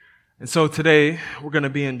And so today we're going to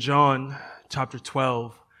be in John chapter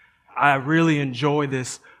 12. I really enjoy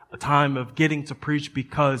this time of getting to preach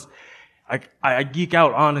because I geek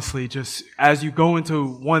out, honestly, just as you go into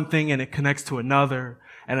one thing and it connects to another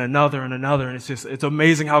and another and another. And it's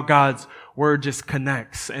amazing how God's word just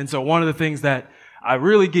connects. And so one of the things that I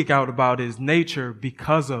really geek out about is nature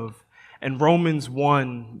because of, and Romans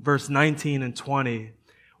 1 verse 19 and 20,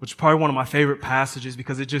 which is probably one of my favorite passages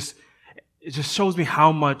because it just shows me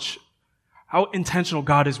how intentional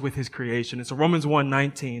God is with his creation. And so Romans 1,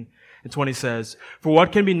 19 and 20 says, "For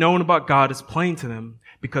what can be known about God is plain to them,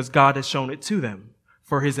 because God has shown it to them.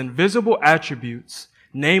 For his invisible attributes,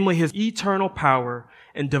 namely his eternal power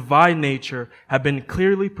and divine nature, have been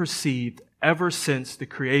clearly perceived ever since the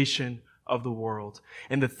creation of the world.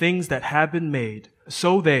 And the things that have been made,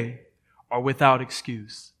 so they are without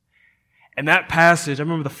excuse." And that passage, I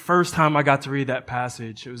remember the first time I got to read that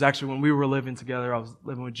passage. It was actually when we were living together. I was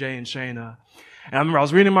living with Jay and Shayna. And I remember I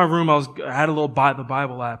was reading in my room. I had a little the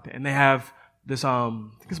Bible app, and they have this, I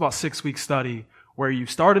think it's about 6-week study where you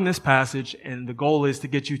start in this passage, and the goal is to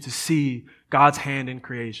get you to see God's hand in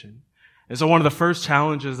creation. And so one of the first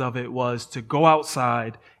challenges of it was to go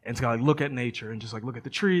outside and to look at nature and just look at the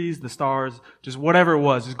trees, the stars, just whatever it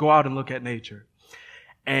was, just go out and look at nature.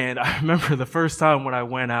 And I remember the first time when I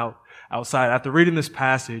went outside after reading this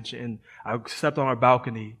passage and I stepped on our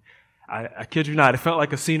balcony, I kid you not, it felt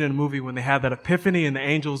like a scene in a movie when they have that epiphany and the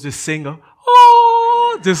angels just sing,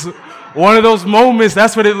 just one of those moments.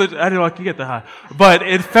 That's what I didn't know I could get that high, but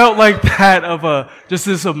it felt like that of just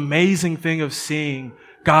this amazing thing of seeing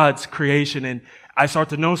God's creation. And I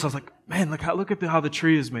started to notice, I was like, man, look at how the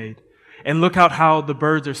tree is made. And look out how the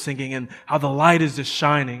birds are singing and how the light is just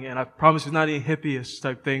shining. And I promise it's not a hippie-ish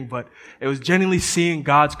type thing, but it was genuinely seeing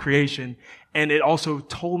God's creation. And it also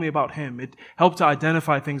told me about him. It helped to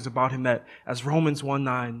identify things about him that, as Romans 1,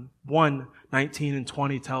 19 and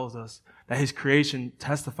 20 tells us, that his creation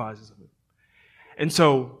testifies of him. And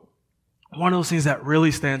so one of those things that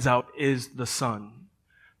really stands out is the sun.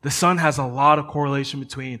 The sun has a lot of correlation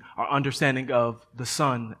between our understanding of the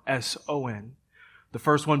sun, S-O-N. The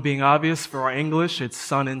first one being obvious for our English, it's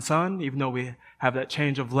sun and sun, even though we have that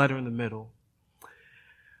change of letter in the middle.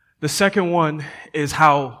 The second one is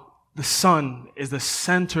how the sun is the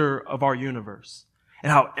center of our universe and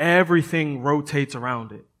how everything rotates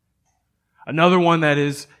around it. Another one that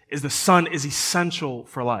is the sun is essential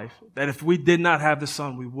for life. That if we did not have the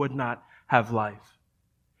sun, we would not have life.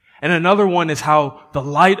 And another one is how the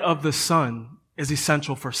light of the sun is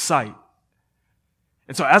essential for sight.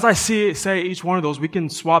 And so as I say each one of those, we can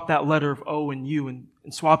swap that letter of O and U and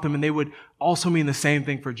swap them, and they would also mean the same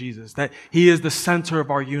thing for Jesus, that he is the center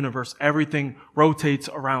of our universe. Everything rotates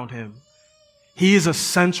around him. He is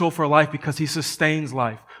essential for life because he sustains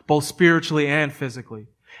life, both spiritually and physically.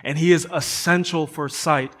 And he is essential for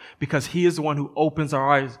sight because he is the one who opens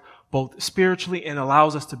our eyes both spiritually and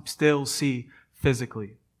allows us to still see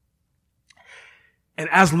physically. And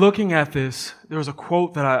as looking at this, there was a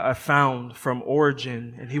quote that I found from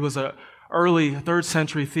Origen, and he was an early 3rd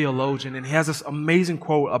century theologian, and he has this amazing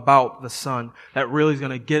quote about the sun that really is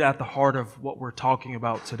going to get at the heart of what we're talking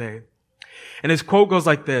about today. And his quote goes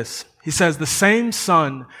like this. He says, "The same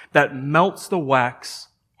sun that melts the wax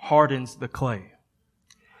hardens the clay."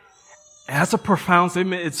 And that's a profound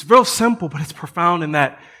statement. It's real simple, but it's profound in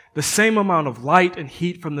that the same amount of light and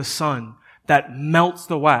heat from the sun that melts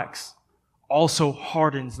the wax also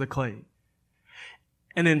hardens the clay.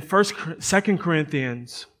 And in 2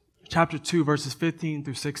 Corinthians chapter 2, verses 15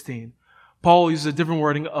 through 16, Paul uses a different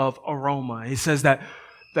wording of aroma. He says that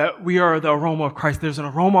we are the aroma of Christ. There's an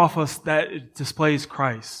aroma off us that displays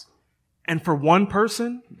Christ. And for one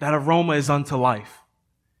person, that aroma is unto life.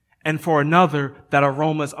 And for another, that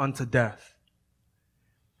aroma is unto death.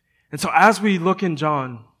 And so as we look in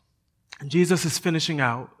John, Jesus is finishing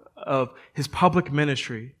out of his public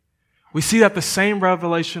ministry. We see that the same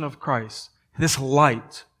revelation of Christ, this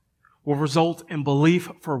light, will result in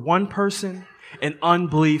belief for one person and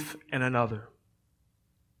unbelief in another.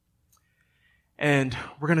 And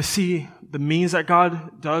we're going to see the means that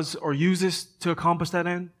God does or uses to accomplish that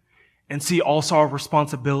end, and see also our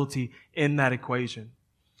responsibility in that equation.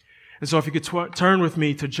 And so if you could turn with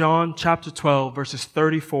me to John chapter 12, verses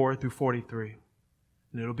 34 through 43.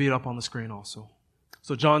 And it'll be up on the screen also.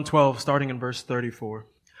 So John 12, starting in verse 34.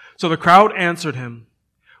 "So the crowd answered him,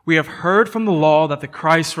 'We have heard from the law that the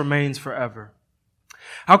Christ remains forever.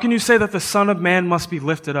 How can you say that the Son of Man must be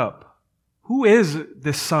lifted up? Who is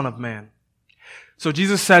this Son of Man?' So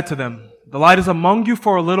Jesus said to them, 'The light is among you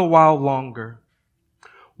for a little while longer.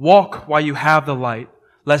 Walk while you have the light,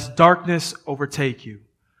 lest darkness overtake you.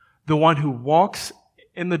 The one who walks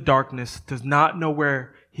in the darkness does not know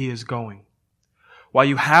where he is going. While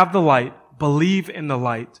you have the light, believe in the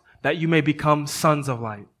light, that you may become sons of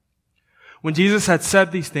light." When Jesus had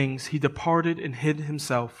said these things, he departed and hid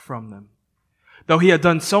himself from them. Though he had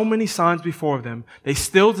done so many signs before them, they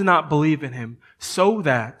still did not believe in him, so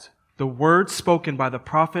that the word spoken by the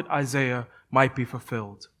prophet Isaiah might be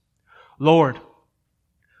fulfilled. "Lord,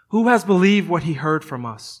 who has believed what he heard from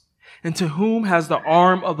us? And to whom has the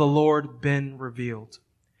arm of the Lord been revealed?"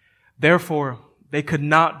 Therefore, they could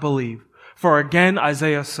not believe. For again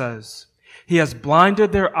Isaiah says, "He has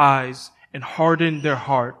blinded their eyes and hardened their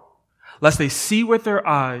heart, lest they see with their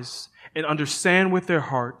eyes and understand with their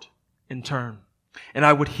heart and turn, and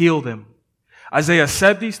I would heal them." Isaiah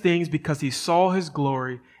said these things because he saw his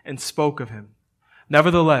glory and spoke of him.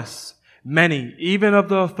 Nevertheless, many, even of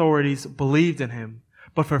the authorities, believed in him,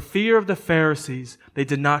 but for fear of the Pharisees, they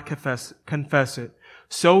did not confess it,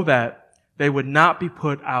 so that they would not be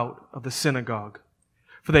put out of the synagogue.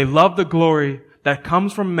 For they love the glory that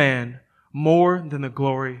comes from man more than the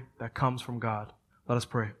glory that comes from God. Let us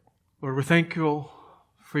pray. Lord, we're thankful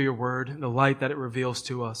for your word and the light that it reveals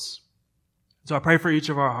to us. So I pray for each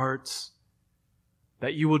of our hearts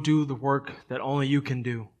that you will do the work that only you can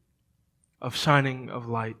do, of shining of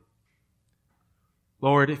light.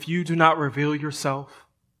 Lord, if you do not reveal yourself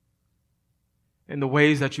in the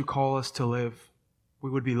ways that you call us to live, we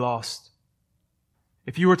would be lost.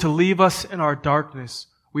 If you were to leave us in our darkness,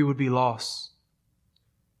 we would be lost.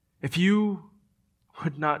 If you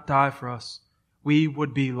would not die for us, we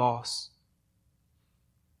would be lost.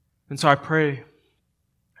 And so I pray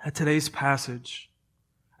at today's passage,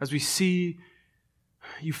 as we see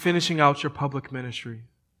you finishing out your public ministry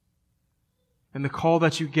and the call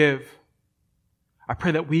that you give, I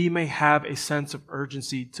pray that we may have a sense of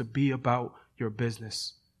urgency to be about your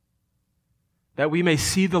business. That we may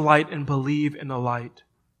see the light and believe in the light.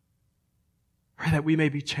 Pray that we may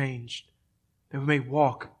be changed. That we may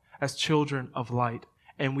walk as children of light.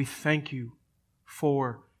 And we thank you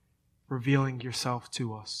for revealing yourself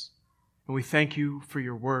to us. And we thank you for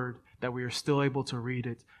your word, that we are still able to read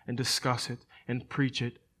it and discuss it and preach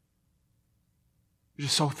it. We're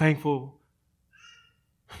just so thankful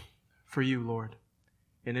for you, Lord.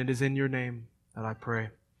 And it is in your name that I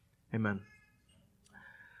pray. Amen.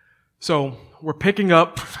 So we're picking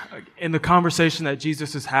up in the conversation that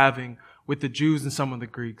Jesus is having with the Jews and some of the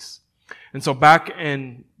Greeks. And so back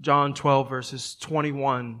in John 12, verses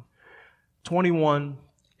 21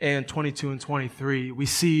 and 22 and 23, we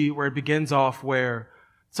see where it begins off where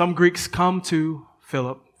some Greeks come to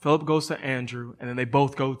Philip. Philip goes to Andrew, and then they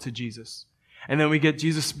both go to Jesus. And then we get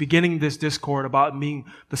Jesus beginning this discourse about being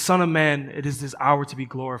the Son of Man. It is his hour to be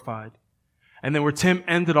glorified. And then where Tim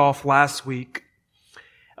ended off last week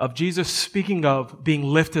of Jesus speaking of being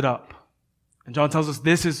lifted up. And John tells us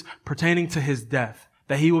this is pertaining to his death,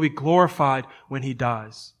 that he will be glorified when he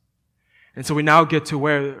dies. And so we now get to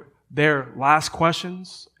where their last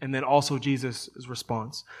questions and then also Jesus'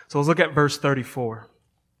 response. So let's look at verse 34.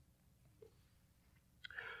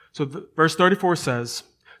 So verse 34 says,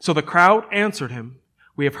 "So the crowd answered him,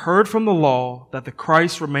 'We have heard from the law that the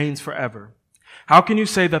Christ remains forever. How can you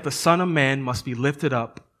say that the Son of Man must be lifted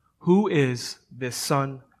up? Who is this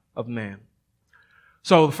Son of Man?'"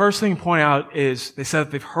 So the first thing to point out is they said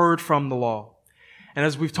that they've heard from the law. And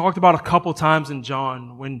as we've talked about a couple times in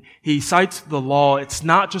John, when he cites the law, it's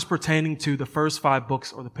not just pertaining to the first 5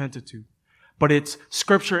 books or the Pentateuch, but it's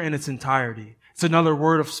Scripture in its entirety. It's another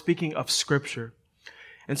word of speaking of Scripture.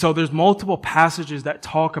 And so there's multiple passages that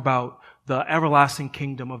talk about the everlasting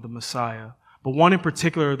kingdom of the Messiah. But one in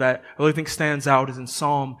particular that I really think stands out is in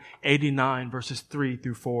Psalm 89, verses 3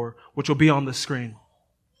 through 4, which will be on the screen.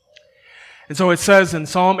 And so it says in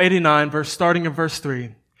Psalm 89, starting in verse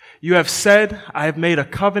 3, "You have said, I have made a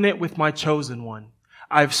covenant with my chosen one.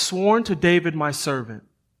 I have sworn to David my servant.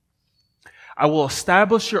 I will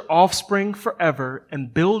establish your offspring forever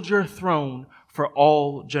and build your throne for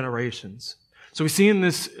all generations." So we see in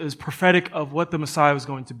this is prophetic of what the Messiah was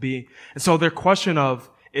going to be. And so their question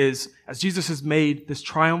is, as Jesus has made this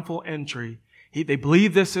triumphal entry, they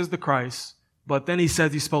believe this is the Christ, but then he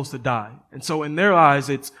says he's supposed to die. And so in their eyes,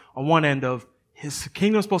 it's on one end of his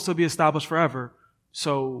kingdom is supposed to be established forever.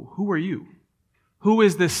 So who are you? Who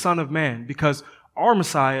is this Son of Man? Because our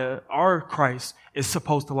Messiah, our Christ, is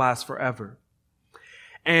supposed to last forever.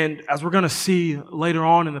 And as we're going to see later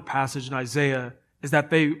on in the passage in Isaiah, is that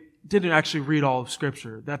they didn't actually read all of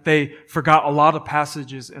Scripture, that they forgot a lot of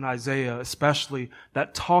passages in Isaiah, especially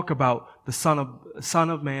that talk about the Son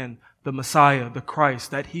of Man, the Messiah, the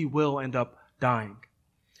Christ, that he will end up dying.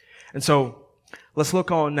 And so let's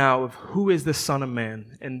look on now of who is the Son of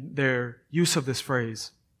Man and their use of this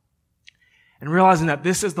phrase. And realizing that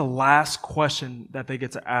this is the last question that they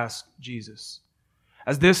get to ask Jesus.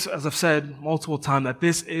 As I've said multiple times, that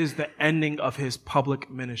this is the ending of his public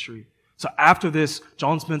ministry. So after this,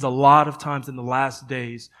 John spends a lot of times in the last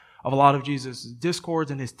days of a lot of Jesus'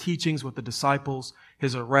 discourse and his teachings with the disciples,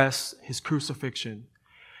 his arrest, his crucifixion.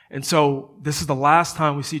 And so this is the last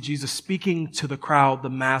time we see Jesus speaking to the crowd, the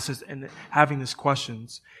masses, and having these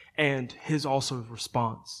questions, and his also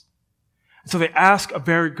response. And so they ask a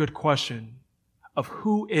very good question of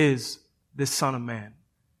who is this Son of Man?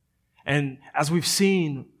 And as we've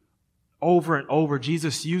seen over and over,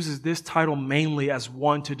 Jesus uses this title mainly as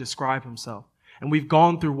one to describe himself. And we've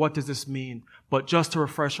gone through what does this mean, but just to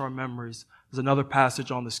refresh our memories, there's another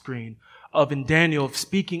passage on the screen in Daniel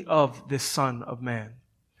speaking of this Son of Man.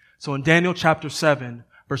 So in Daniel chapter 7,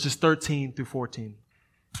 verses 13 through 14.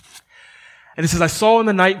 And it says, I saw in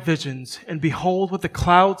the night visions, and behold, with the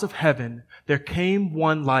clouds of heaven, there came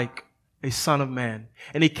one like a Son of Man.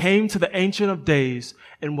 And he came to the Ancient of Days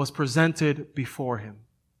and was presented before him.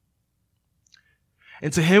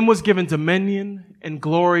 And to him was given dominion and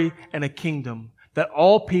glory and a kingdom, that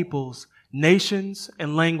all peoples, nations,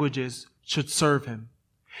 and languages should serve him.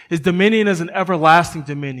 His dominion is an everlasting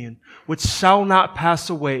dominion, which shall not pass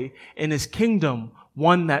away, and his kingdom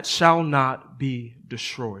one that shall not be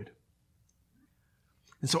destroyed.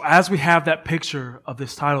 And so as we have that picture of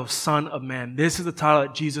this title of Son of Man, this is the title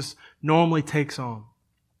that Jesus normally takes on.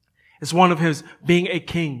 It's one of his being a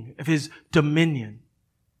king, of his dominion.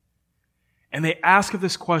 And they ask of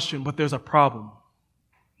this question, but there's a problem.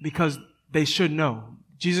 Because they should know.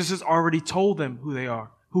 Jesus has already told them who they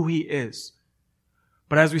are, who he is.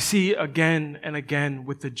 But as we see again and again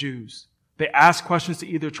with the Jews, they ask questions to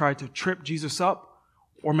either try to trip Jesus up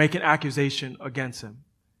or make an accusation against him.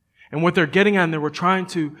 And what they're getting at and they were trying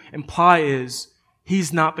to imply is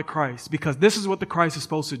he's not the Christ, because this is what the Christ is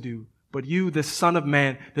supposed to do. But you, this Son of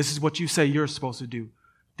Man, this is what you say you're supposed to do.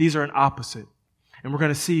 These are an opposite. And we're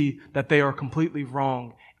going to see that they are completely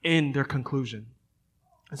wrong in their conclusion.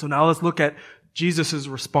 And so now let's look at Jesus'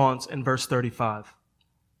 response in verse 35.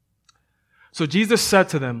 So Jesus said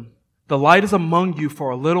to them, the light is among you for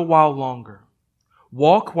a little while longer.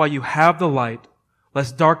 Walk while you have the light,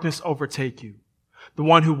 lest darkness overtake you. The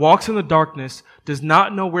one who walks in the darkness does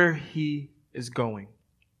not know where he is going.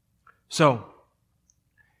 So,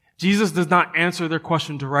 Jesus does not answer their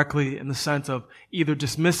question directly in the sense of either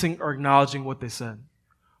dismissing or acknowledging what they said.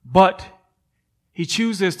 But he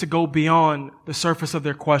chooses to go beyond the surface of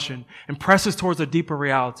their question and presses towards a deeper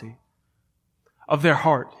reality of their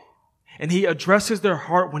heart. And he addresses their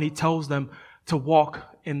heart when he tells them to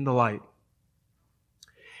walk in the light.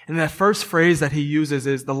 And that first phrase that he uses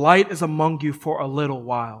is, the light is among you for a little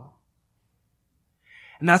while.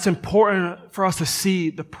 And that's important for us to see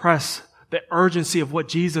the urgency of what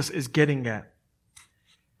Jesus is getting at.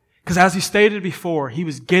 Because as he stated before, he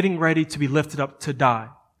was getting ready to be lifted up to die.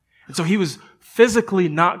 And so he was physically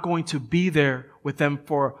not going to be there with them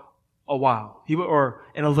for a while, or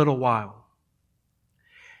in a little while.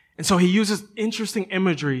 And so he uses interesting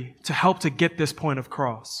imagery to help to get this point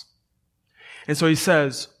across. And so he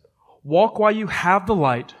says, walk while you have the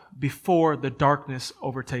light before the darkness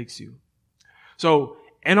overtakes you. So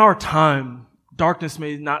in our time, darkness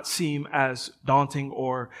may not seem as daunting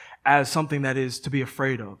or as something that is to be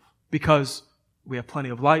afraid of, because we have plenty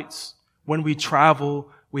of lights. When we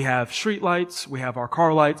travel, we have street lights, we have our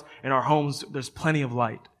car lights, in our homes, there's plenty of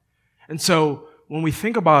light. And so when we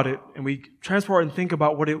think about it and we transport and think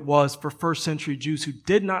about what it was for first century Jews who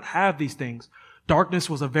did not have these things, darkness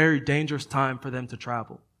was a very dangerous time for them to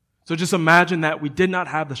travel. So just imagine that we did not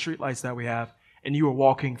have the streetlights that we have and you were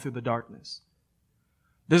walking through the darkness.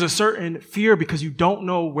 There's a certain fear because you don't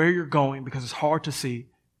know where you're going because it's hard to see.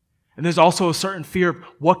 And there's also a certain fear of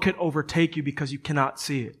what could overtake you because you cannot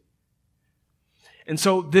see it. And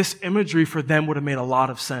so this imagery for them would have made a lot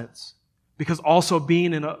of sense. Because also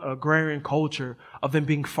being in an agrarian culture of them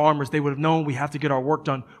being farmers, they would have known we have to get our work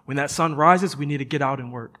done. When that sun rises, we need to get out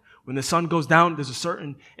and work. When the sun goes down, there's a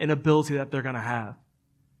certain inability that they're going to have.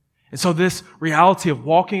 And so this reality of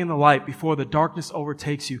walking in the light before the darkness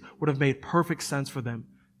overtakes you would have made perfect sense for them.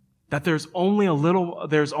 That there's only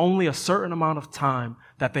a certain amount of time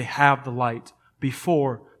that they have the light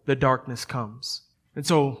before the darkness comes. And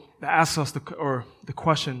so that asks us the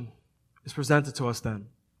question is presented to us then.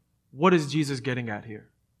 What is Jesus getting at here?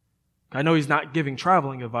 I know he's not giving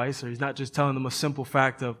traveling advice, or he's not just telling them a simple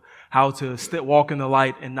fact of how to walk in the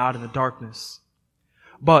light and not in the darkness.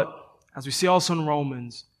 But as we see also in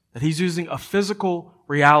Romans, that he's using a physical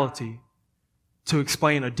reality to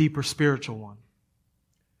explain a deeper spiritual one.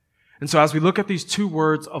 And so as we look at these two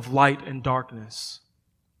words of light and darkness,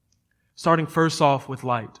 starting first off with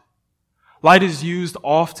light. Light is used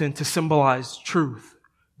often to symbolize truth,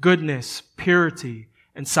 goodness, purity,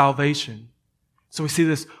 and salvation. So we see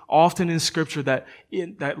this often in Scripture that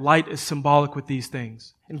light is symbolic with these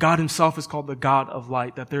things. And God himself is called the God of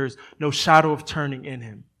light, that there is no shadow of turning in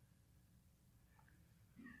him.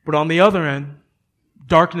 But on the other end,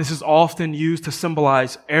 darkness is often used to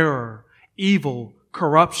symbolize error, evil,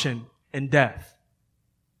 corruption, and death.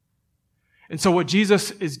 And so what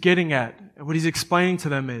Jesus is getting at, and what he's explaining to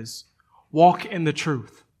them is, walk in the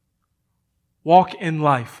truth. Walk in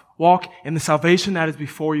life. Walk in the salvation that is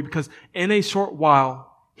before you, because in a short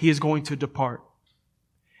while, he is going to depart.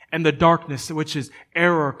 And the darkness, which is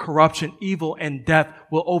error, corruption, evil, and death,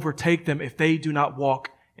 will overtake them if they do not walk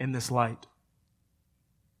in this light.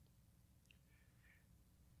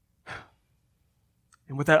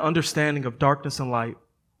 And with that understanding of darkness and light,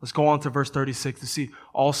 let's go on to verse 36 to see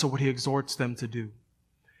also what he exhorts them to do.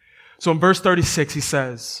 So in verse 36, he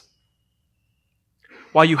says,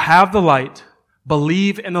 while you have the light,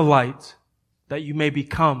 believe in the light, that you may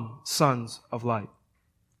become sons of light.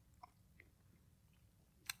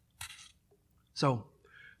 So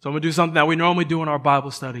I'm going to do something that we normally do in our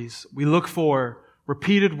Bible studies. We look for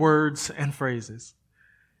repeated words and phrases.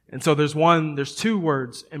 And so there's two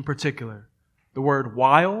words in particular. The word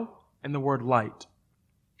while and the word light.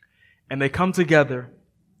 And they come together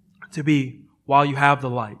to be while you have the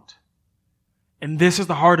light. And this is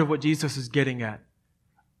the heart of what Jesus is getting at.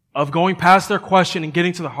 Of going past their question and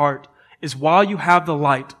getting to the heart is while you have the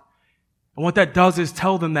light. And what that does is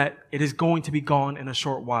tell them that it is going to be gone in a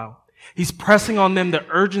short while. He's pressing on them the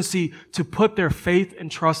urgency to put their faith and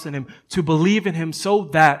trust in him, to believe in him so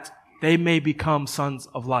that they may become sons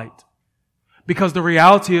of light. Because the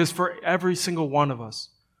reality is for every single one of us,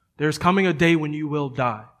 there's coming a day when you will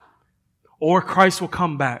die. Or Christ will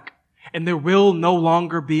come back. And there will no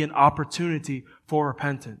longer be an opportunity for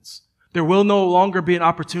repentance. There will no longer be an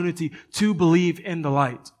opportunity to believe in the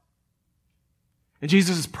light. And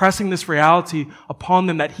Jesus is pressing this reality upon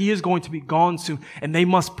them that he is going to be gone soon, and they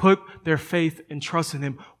must put their faith and trust in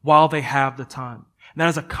him while they have the time. And that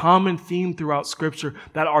is a common theme throughout Scripture,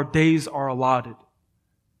 that our days are allotted.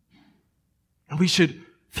 And we should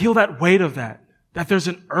feel that weight of that there's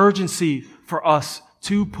an urgency for us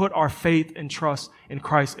to put our faith and trust in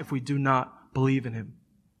Christ if we do not believe in him.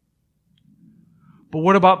 But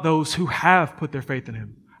what about those who have put their faith in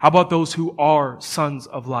him? How about those who are sons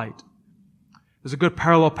of light? There's a good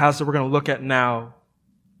parallel passage we're going to look at now,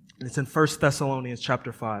 and it's in 1 Thessalonians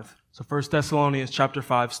chapter 5. So 1 Thessalonians chapter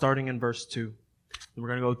 5, starting in verse 2. And we're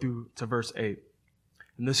going to go through to verse 8.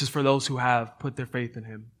 And this is for those who have put their faith in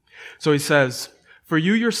him. So he says, for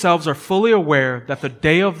you yourselves are fully aware that the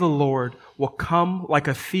day of the Lord will come like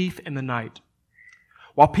a thief in the night.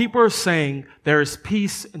 While people are saying there is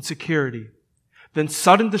peace and security, then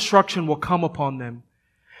sudden destruction will come upon them,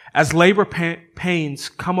 as labor pains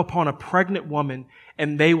come upon a pregnant woman,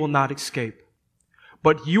 and they will not escape.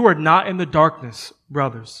 But you are not in the darkness,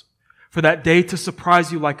 brothers, for that day to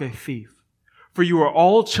surprise you like a thief. For you are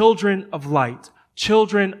all children of light,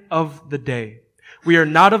 children of the day. We are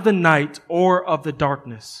not of the night or of the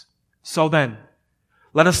darkness. So then,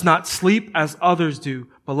 let us not sleep as others do,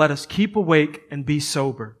 but let us keep awake and be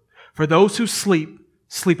sober. For those who sleep,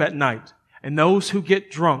 sleep at night, and those who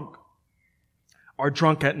get drunk are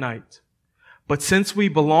drunk at night. But since we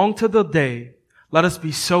belong to the day, let us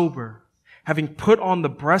be sober, having put on the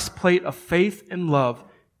breastplate of faith and love,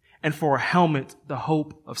 and for a helmet, the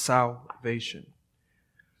hope of salvation.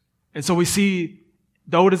 And so we see,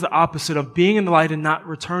 though it is the opposite of being in the light and not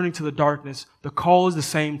returning to the darkness, the call is the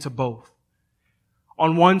same to both.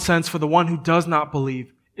 On one sense, for the one who does not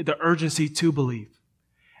believe, the urgency to believe.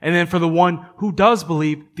 And then for the one who does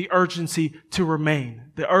believe, the urgency to remain,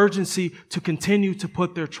 the urgency to continue to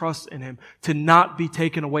put their trust in him, to not be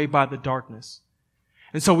taken away by the darkness.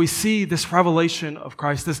 And so we see this revelation of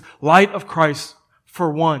Christ, this light of Christ,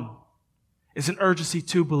 for one, is an urgency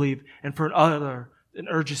to believe, and for another, an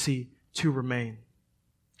urgency to remain.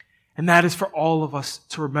 And that is for all of us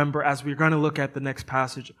to remember as we're going to look at the next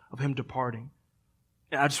passage of him departing.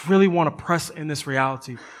 And I just really want to press in this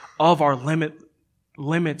reality of our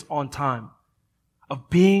limit on time, of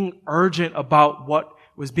being urgent about what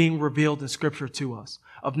was being revealed in Scripture to us,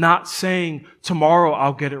 of not saying, tomorrow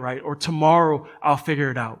I'll get it right, or tomorrow I'll figure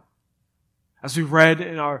it out. As we read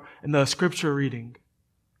in the Scripture reading,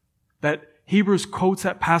 that Hebrews quotes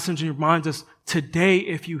that passage and reminds us, today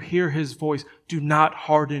if you hear his voice, do not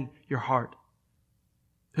harden your heart.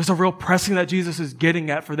 There's a real pressing that Jesus is getting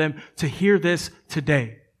at for them to hear this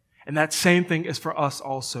today. And that same thing is for us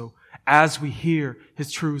also. as we hear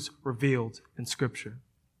His truths revealed in Scripture.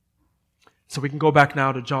 So we can go back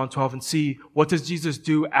now to John 12 and see what does Jesus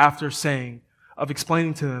do after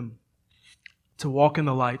explaining to them to walk in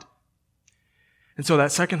the light. And so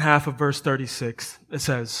that second half of verse 36, it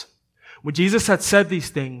says, when Jesus had said these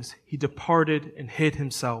things, He departed and hid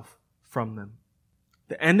Himself from them.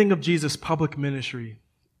 The ending of Jesus' public ministry,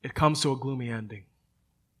 it comes to a gloomy ending.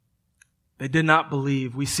 They did not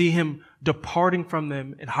believe. We see Him departing from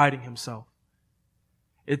them and hiding Himself.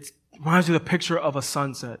 It reminds me of the picture of a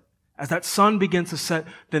sunset. As that sun begins to set,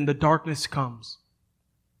 then the darkness comes.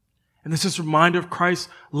 And this is a reminder of Christ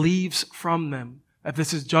leaves from them, that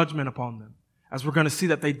this is judgment upon them. As we're going to see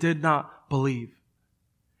that they did not believe.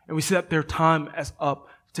 And we see that their time is up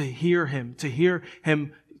to hear Him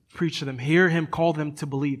preach to them, hear Him call them to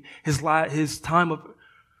believe. His time of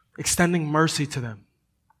extending mercy to them.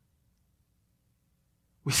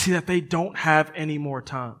 We see that they don't have any more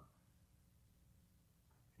time.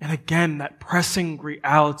 And again, that pressing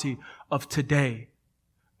reality of today,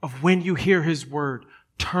 of when you hear His word,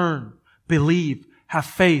 turn, believe, have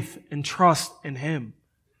faith, and trust in Him.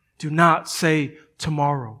 Do not say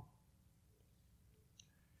tomorrow.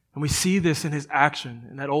 And we see this in His action,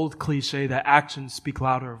 in that old cliche that actions speak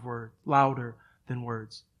louder than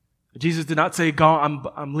words. Jesus did not say, "Go,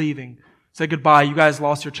 I'm leaving. Say goodbye. You guys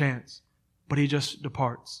lost your chance." But He just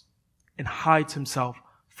departs and hides Himself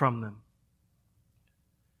from them.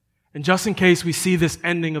 And just in case we see this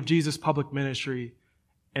ending of Jesus' public ministry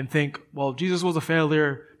and think, well, Jesus was a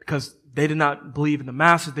failure because they did not believe in the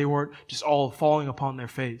masses. They weren't just all falling upon their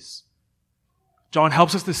face. John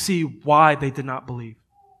helps us to see why they did not believe,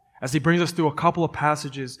 as he brings us through a couple of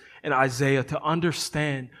passages in Isaiah to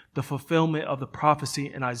understand the fulfillment of the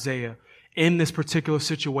prophecy in Isaiah in this particular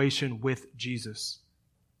situation with Jesus.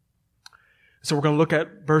 So we're going to look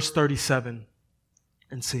at verse 37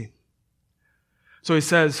 and see. So he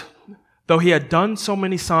says, though He had done so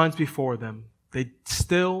many signs before them, they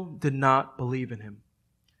still did not believe in Him.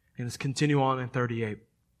 And let's continue on in 38.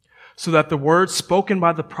 So that the words spoken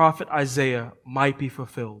by the prophet Isaiah might be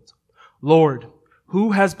fulfilled. Lord,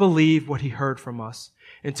 who has believed what he heard from us?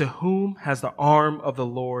 And to whom has the arm of the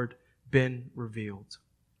Lord been revealed?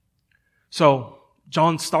 So,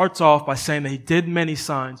 John starts off by saying that He did many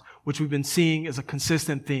signs, which we've been seeing as a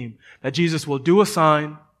consistent theme. That Jesus will do a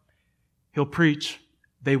sign, He'll preach,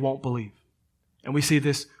 they won't believe. And we see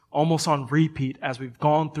this almost on repeat as we've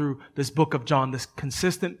gone through this book of John, this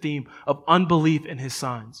consistent theme of unbelief in His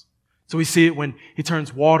signs. So we see it when He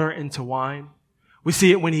turns water into wine. We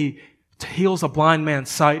see it when He heals a blind man's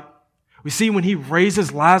sight. We see when He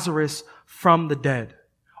raises Lazarus from the dead.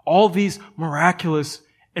 All these miraculous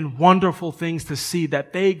and wonderful things to see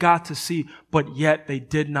that they got to see, but yet they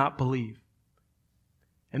did not believe.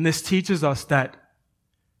 And this teaches us that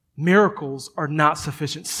miracles are not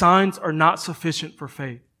sufficient. Signs are not sufficient for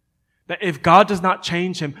faith. That if God does not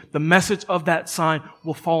change him, the message of that sign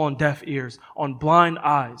will fall on deaf ears, on blind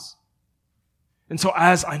eyes. And so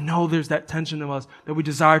as I know there's that tension in us that we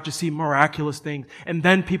desire to see miraculous things, and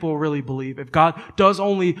then people will really believe. If God does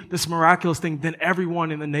only this miraculous thing, then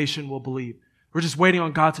everyone in the nation will believe. We're just waiting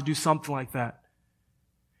on God to do something like that.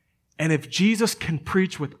 And if Jesus can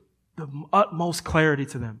preach with the utmost clarity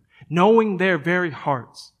to them, knowing their very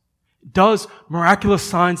hearts, does miraculous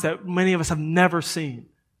signs that many of us have never seen,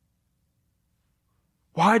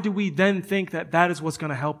 why do we then think that that is what's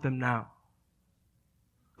going to help them now?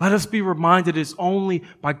 Let us be reminded it is only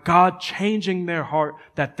by God changing their heart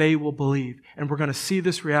that they will believe. And we're going to see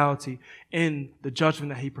this reality in the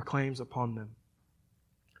judgment that He proclaims upon them.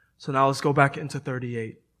 So now let's go back into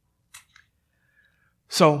 38.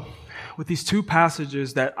 So, with these two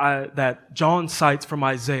passages that John cites from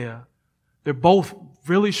Isaiah, they're both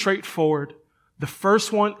really straightforward. The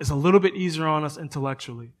first one is a little bit easier on us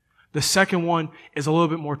intellectually. The second one is a little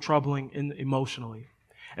bit more troubling emotionally.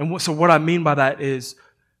 And so what I mean by that is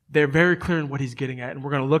they're very clear in what he's getting at. And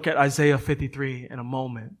we're going to look at Isaiah 53 in a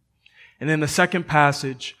moment. And then the second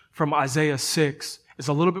passage from Isaiah 6 is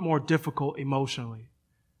a little bit more difficult emotionally.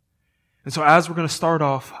 And so as we're going to start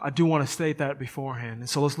off, I do want to state that beforehand. And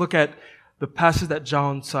so let's look at the passage that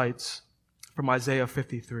John cites from Isaiah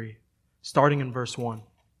 53, starting in verse 1.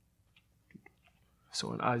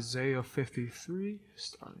 So in Isaiah 53,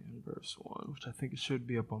 starting in verse 1, which I think it should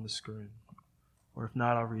be up on the screen. Or if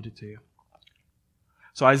not, I'll read it to you.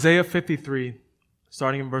 So Isaiah 53,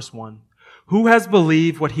 starting in verse 1. Who has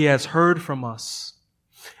believed what he has heard from us?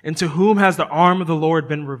 And to whom has the arm of the Lord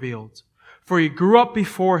been revealed? For he grew up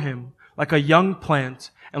before him like a young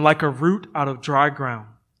plant and like a root out of dry ground.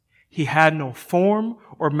 He had no form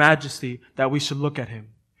or majesty that we should look at him,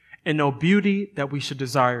 and no beauty that we should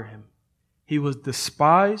desire him. He was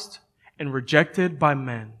despised and rejected by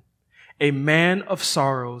men, a man of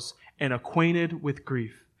sorrows and acquainted with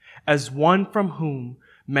grief. As one from whom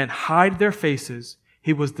men hide their faces,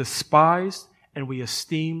 he was despised, and we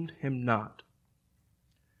esteemed him not.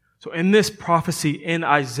 So in this prophecy in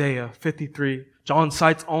Isaiah 53, John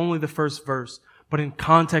cites only the first verse, but in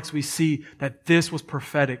context we see that this was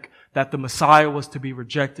prophetic, that the Messiah was to be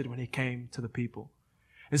rejected when he came to the people.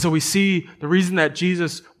 And so we see the reason that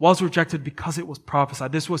Jesus was rejected because it was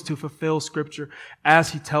prophesied. This was to fulfill Scripture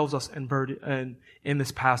as he tells us in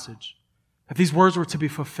this passage, that these words were to be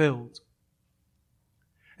fulfilled.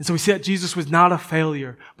 And so we see that Jesus was not a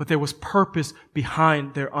failure, but there was purpose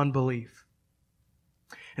behind their unbelief.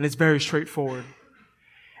 And it's very straightforward.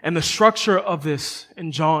 And the structure of this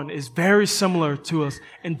in John is very similar to us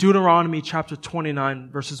in Deuteronomy chapter 29,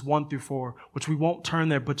 verses 1 through 4, which we won't turn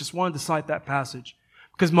there, but just wanted to cite that passage.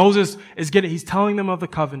 Because Moses he's telling them of the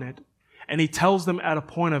covenant, and he tells them at a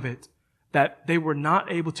point of it that they were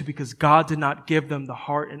not able to because God did not give them the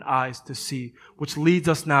heart and eyes to see, which leads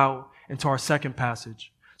us now into our second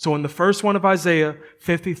passage. So in the first one of Isaiah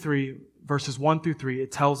 53, verses 1 through 3,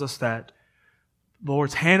 it tells us that the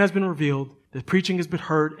Lord's hand has been revealed, the preaching has been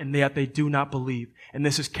heard, and yet they do not believe. And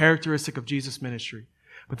this is characteristic of Jesus' ministry.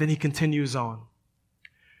 But then he continues on,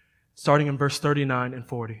 starting in verse 39 and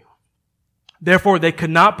 40. Therefore they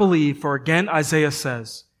could not believe, for again Isaiah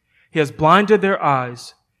says, He has blinded their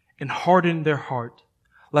eyes and hardened their heart,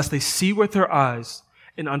 lest they see with their eyes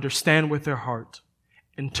and understand with their heart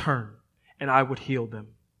and turn, and I would heal them.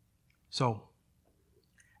 So,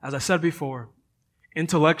 as I said before,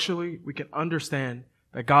 intellectually we can understand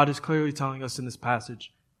that God is clearly telling us in this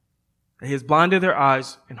passage that He has blinded their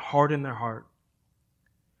eyes and hardened their heart.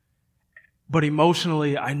 But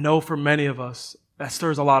emotionally, I know for many of us, that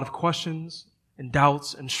stirs a lot of questions and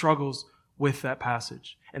doubts and struggles with that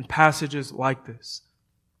passage and passages like this.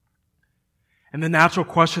 And the natural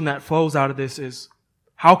question that flows out of this is,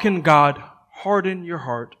 how can God harden your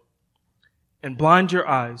heart and blind your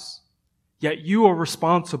eyes, yet you are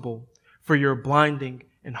responsible for your blinding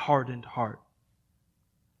and hardened heart?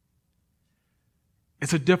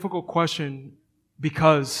 It's a difficult question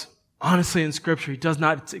because, honestly, in Scripture, He does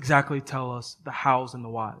not exactly tell us the hows and the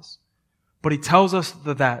whys. But He tells us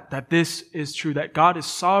that this is true, that God is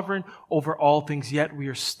sovereign over all things, yet we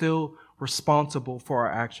are still responsible for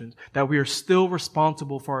our actions, that we are still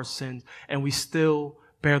responsible for our sins, and we still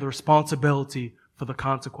bear the responsibility for the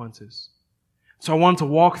consequences. So I wanted to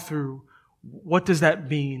walk through what does that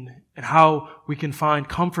mean and how we can find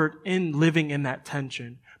comfort in living in that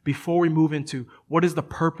tension before we move into what is the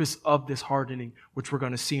purpose of this hardening, which we're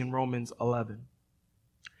going to see in Romans 11.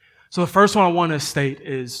 So the first one I want to state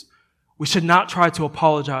is we should not try to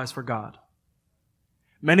apologize for God.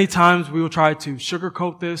 Many times we will try to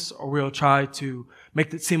sugarcoat this, or we'll try to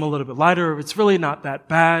make it seem a little bit lighter. It's really not that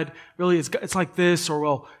bad. Really, it's like this, or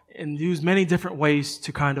we'll use many different ways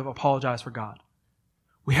to kind of apologize for God.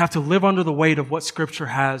 We have to live under the weight of what Scripture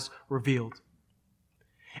has revealed.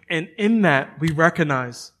 And in that, we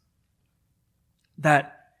recognize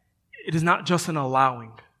that it is not just an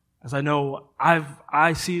allowing. As I know,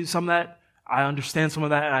 I see some of that, I understand some of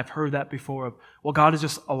that, and I've heard that before. Well, God is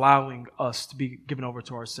just allowing us to be given over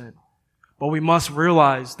to our sin. But we must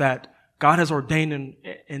realize that God has ordained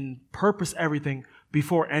and purposed everything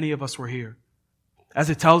before any of us were here. As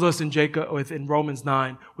it tells us in Romans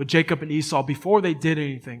 9, with Jacob and Esau, before they did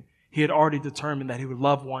anything, He had already determined that He would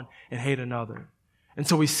love one and hate another. And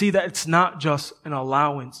so we see that it's not just an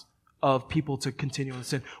allowance of people to continue in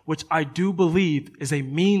sin, which I do believe is a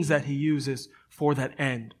means that He uses for that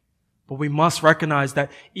end. But we must recognize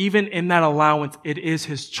that even in that allowance, it is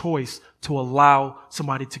His choice to allow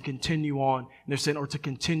somebody to continue on in their sin or to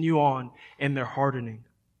continue on in their hardening.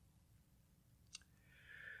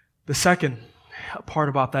 The second part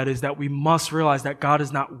about that is that we must realize that God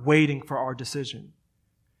is not waiting for our decision.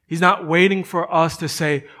 He's not waiting for us to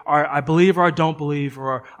say, all right, I believe or I don't believe,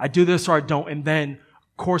 or I do this or I don't, and then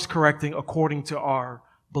course correcting according to our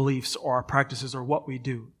beliefs or our practices or what we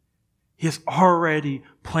do. He has already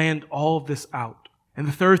planned all of this out. And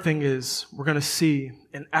the third thing is, we're going to see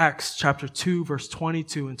in Acts chapter 2, verse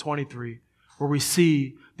 22 and 23, where we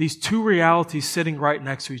see these two realities sitting right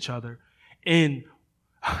next to each other in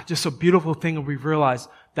just a beautiful thing, and we realize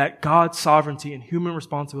that God's sovereignty and human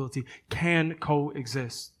responsibility can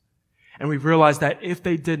coexist. And we realize that if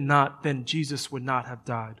they did not, then Jesus would not have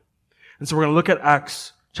died. And so we're going to look at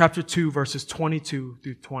Acts chapter 2, verses 22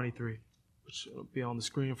 through 23. Which will be on the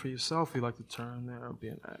screen for yourself. If you'd like to turn there, it'll be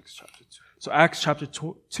in Acts chapter 2. So Acts chapter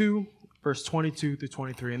 2, verse 22 through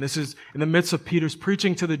 23. And this is in the midst of Peter's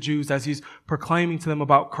preaching to the Jews as he's proclaiming to them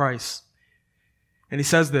about Christ. And he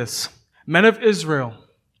says this, "Men of Israel,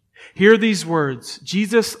 hear these words.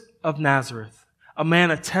 Jesus of Nazareth, a man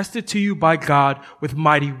attested to you by God with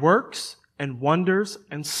mighty works and wonders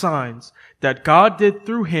and signs that God did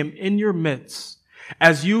through him in your midst,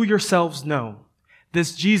 as you yourselves know.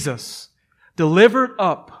 This Jesus, delivered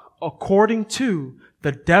up according to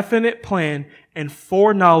the definite plan and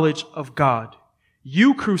foreknowledge of God,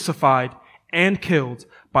 you crucified and killed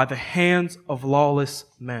by the hands of lawless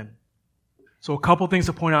men." So a couple things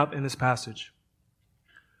to point out in this passage.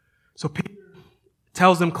 So Peter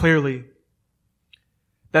tells them clearly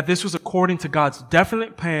that this was according to God's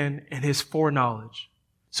definite plan and his foreknowledge.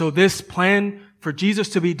 So this plan for Jesus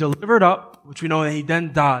to be delivered up, which we know that he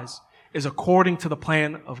then dies, is according to the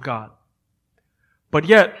plan of God. But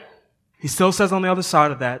yet, he still says on the other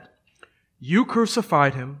side of that, you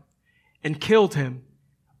crucified him and killed him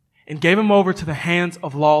and gave him over to the hands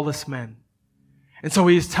of lawless men. And so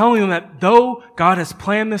he is telling them that though God has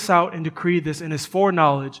planned this out and decreed this in his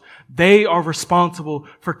foreknowledge, they are responsible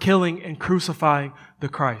for killing and crucifying the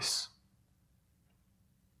Christ.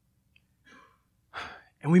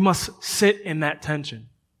 And we must sit in that tension,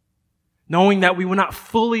 knowing that we will not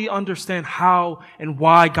fully understand how and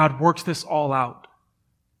why God works this all out,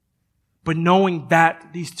 but knowing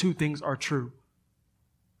that these two things are true.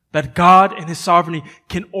 That God in his sovereignty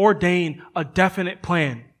can ordain a definite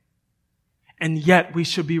plan, and yet we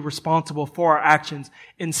should be responsible for our actions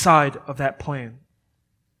inside of that plan.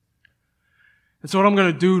 And so what I'm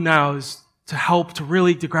going to do now is to help to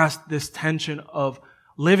really grasp this tension of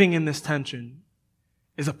living in this tension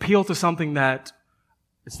is appeal to something that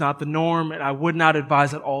it's not the norm and I would not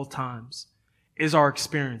advise at all times, is our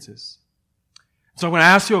experiences. So I'm going to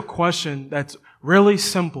ask you a question that's really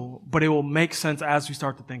simple, but it will make sense as we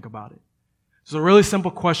start to think about it. It's a really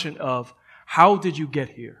simple question of, how did you get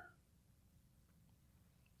here?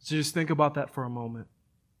 So just think about that for a moment.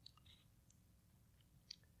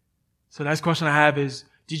 So the next question I have is,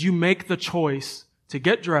 did you make the choice to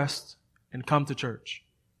get dressed and come to church?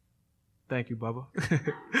 Thank you, Bubba.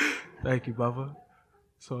 Thank you, Bubba.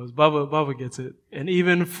 So as Bubba gets it. And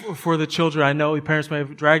even for the children, I know your parents may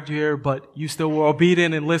have dragged you here, but you still were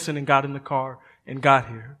obedient and listened and got in the car and got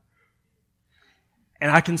here. And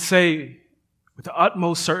I can say with the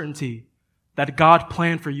utmost certainty that God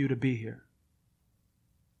planned for you to be here.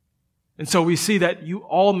 And so we see that you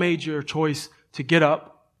all made your choice to get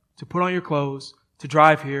up, to put on your clothes, to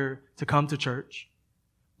drive here, to come to church.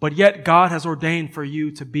 But yet God has ordained for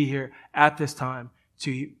you to be here at this time,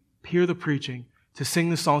 to hear the preaching, to sing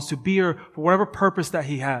the songs, to be here for whatever purpose that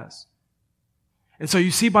he has. And so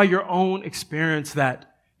you see by your own experience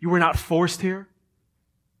that you were not forced here.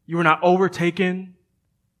 You were not overtaken.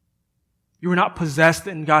 You were not possessed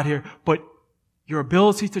and got here, but your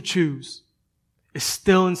ability to choose is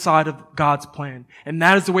still inside of God's plan. And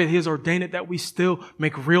that is the way that he has ordained it, that we still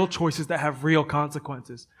make real choices that have real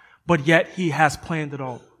consequences. But yet he has planned it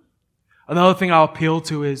all. Another thing I'll appeal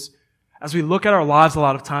to is, as we look at our lives a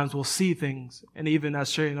lot of times, we'll see things, and even as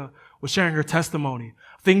Shayna was sharing her testimony,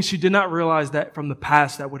 things she did not realize that from the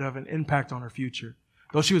past that would have an impact on her future.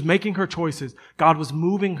 Though she was making her choices, God was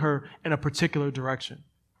moving her in a particular direction.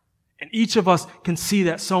 And each of us can see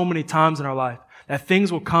that so many times in our life, that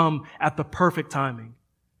things will come at the perfect timing.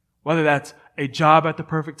 Whether that's a job at the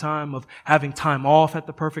perfect time, of having time off at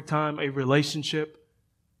the perfect time, a relationship,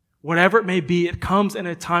 whatever it may be, it comes in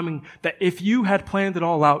a timing that if you had planned it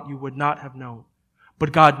all out, you would not have known.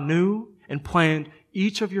 But God knew and planned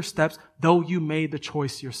each of your steps, though you made the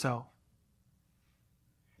choice yourself.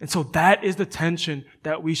 And so that is the tension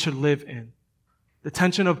that we should live in. The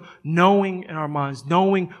tension of knowing in our minds,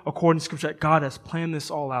 knowing according to Scripture that God has planned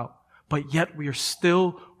this all out, but yet we are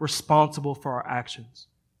still responsible for our actions.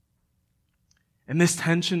 And this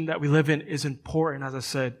tension that we live in is important, as I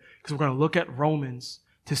said, because we're going to look at Romans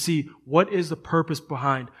to see what is the purpose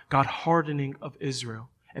behind God hardening of Israel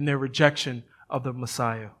and their rejection of the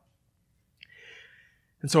Messiah.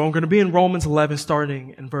 And so I'm going to be in Romans 11,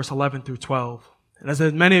 starting in verse 11 through 12. And as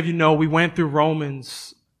many of you know, we went through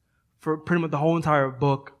Romans for pretty much the whole entire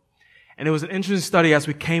book. And it was an interesting study as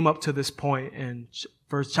we came up to this point in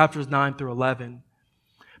verse chapters 9 through 11.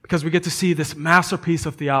 Because we get to see this masterpiece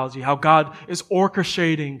of theology, how God is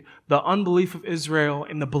orchestrating the unbelief of Israel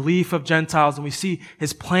and the belief of Gentiles, and we see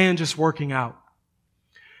his plan just working out.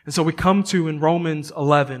 And so we come to in Romans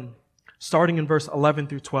 11, starting in verse 11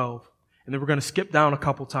 through 12. And then we're going to skip down a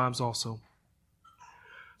couple times also.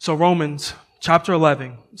 So Romans chapter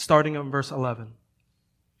 11, starting in verse 11.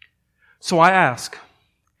 So I ask,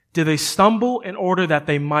 did they stumble in order that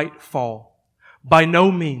they might fall? By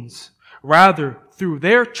no means. Rather, through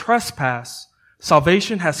their trespass,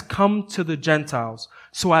 Salvation has come to the Gentiles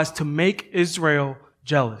so as to make Israel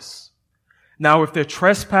jealous. Now, if their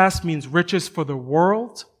trespass means riches for the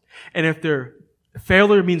world, and if their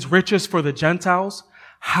failure means riches for the Gentiles,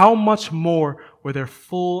 how much more will their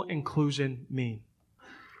full inclusion mean?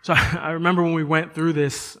 So I remember when we went through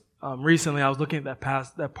this recently, I was looking at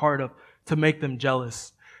that part of to make them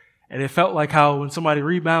jealous. And it felt like how when somebody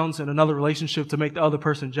rebounds in another relationship to make the other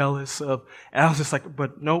person jealous of, and I was just like,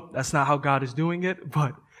 but nope, that's not how God is doing it.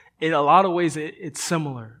 But in a lot of ways, it's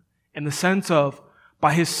similar in the sense of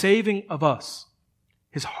by his saving of us,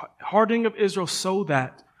 his hardening of Israel so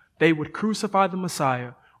that they would crucify the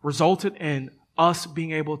Messiah resulted in us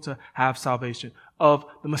being able to have salvation, of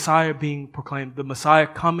the Messiah being proclaimed, the Messiah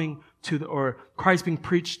coming to or Christ being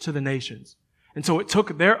preached to the nations. And so it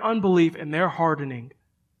took their unbelief and their hardening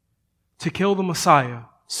to kill the Messiah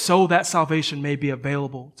so that salvation may be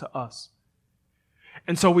available to us.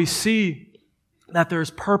 And so we see that there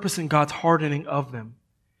is purpose in God's hardening of them.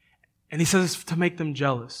 And he says it's to make them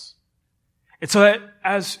jealous. And so that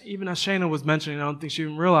even as Shana was mentioning, I don't think she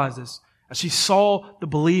even realized this, as she saw the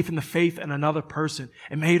belief and the faith in another person,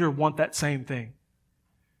 it made her want that same thing.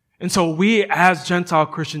 And so we as Gentile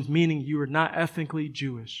Christians, meaning you are not ethnically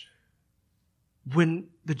Jewish, when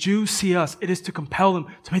the Jews see us, it is to compel them,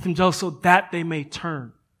 to make them jealous so that they may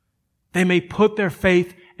turn. They may put their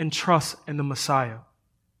faith and trust in the Messiah.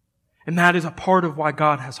 And that is a part of why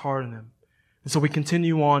God has hardened them. And so we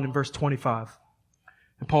continue on in verse 25.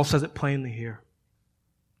 And Paul says it plainly here.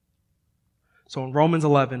 So in Romans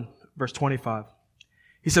 11, verse 25,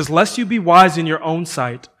 he says, "Lest you be wise in your own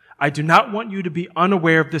sight, I do not want you to be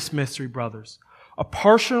unaware of this mystery, brothers. A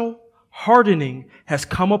partial hardening has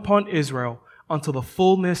come upon Israel until the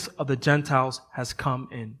fullness of the Gentiles has come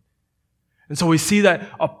in." And so we see that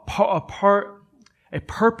a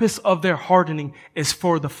purpose of their hardening is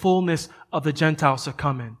for the fullness of the Gentiles to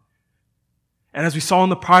come in. And as we saw in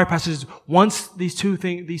the prior passages, once these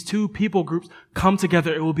two people groups come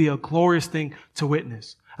together, it will be a glorious thing to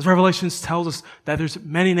witness. As Revelations tells us that there's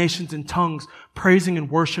many nations in tongues praising and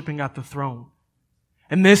worshiping at the throne.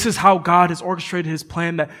 And this is how God has orchestrated his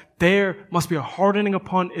plan, that there must be a hardening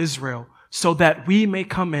upon Israel so that we may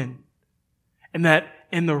come in. And that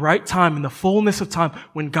in the right time, in the fullness of time,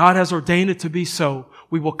 when God has ordained it to be so,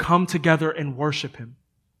 we will come together and worship him.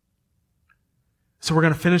 So we're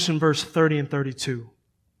going to finish in verse 30 and 32.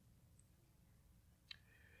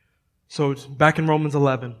 So back in Romans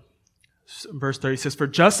 11, verse 30 says, "For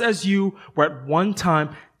just as you were at one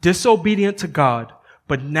time disobedient to God,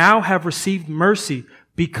 but now have received mercy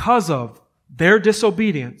because of their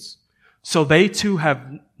disobedience, so they too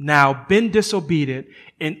have now been disobedient,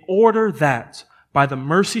 in order that by the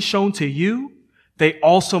mercy shown to you, they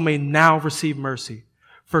also may now receive mercy.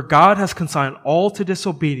 For God has consigned all to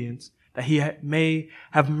disobedience, that he may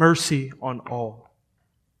have mercy on all."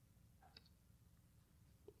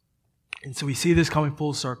 And so we see this coming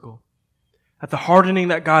full circle. That the hardening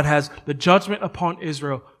that God has, the judgment upon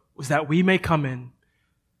Israel, was that we may come in,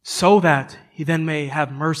 so that he then may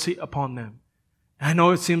have mercy upon them. And I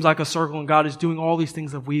know it seems like a circle and God is doing all these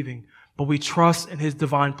things of weaving, but we trust in his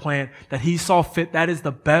divine plan that he saw fit. That is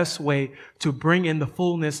the best way to bring in the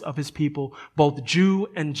fullness of his people, both Jew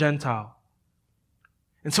and Gentile.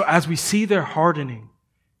 And so as we see their hardening,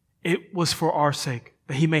 it was for our sake,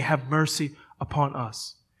 that he may have mercy upon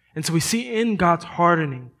us. And so we see in God's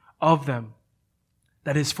hardening of them,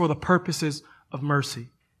 that is for the purposes of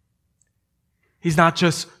mercy. He's not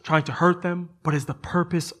just trying to hurt them, but is the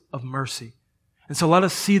purpose of mercy. And so let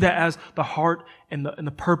us see that as the heart and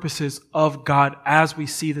the purposes of God as we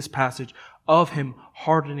see this passage of him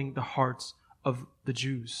hardening the hearts of the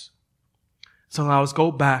Jews. So now let's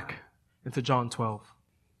go back into John 12.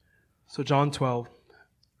 So John 12,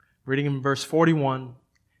 reading in verse 41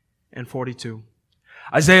 and 42.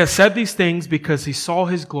 "Isaiah said these things because he saw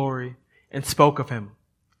his glory and spoke of him.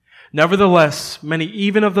 Nevertheless, many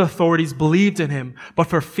even of the authorities believed in him, but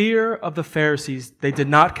for fear of the Pharisees, they did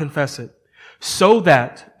not confess it, so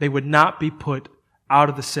that they would not be put out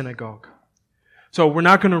of the synagogue." So we're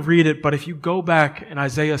not going to read it, but if you go back in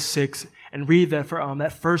Isaiah 6 and read that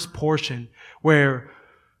that first portion where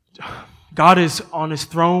God is on his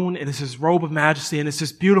throne and it's his robe of majesty and it's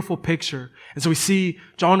this beautiful picture. And so we see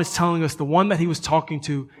John is telling us the one that he was talking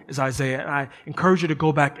to is Isaiah. And I encourage you to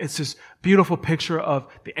go back. It's this beautiful picture of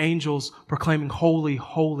the angels proclaiming holy,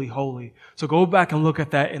 holy, holy. So go back and look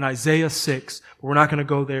at that in Isaiah 6, but we're not going to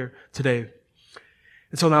go there today.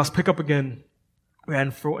 And so now let's pick up again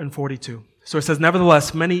in 42. So it says,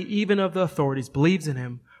 "Nevertheless, many even of the authorities believed in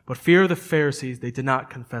him, but fear of the Pharisees, they did not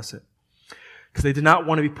confess it, because they did not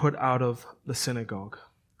want to be put out of the synagogue."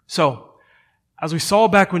 So, As we saw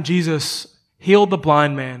back when Jesus healed the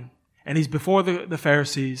blind man, and he's before the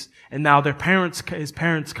Pharisees, and now his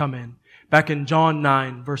parents come in, back in John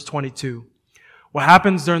 9, verse 22. What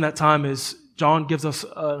happens during that time is John gives us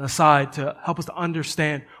an aside to help us to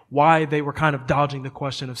understand why they were kind of dodging the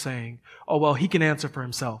question of saying, oh, well, he can answer for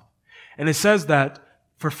himself. And it says that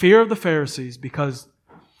for fear of the Pharisees, because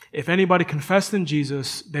if anybody confessed in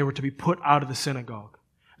Jesus, they were to be put out of the synagogue.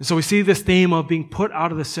 And so we see this theme of being put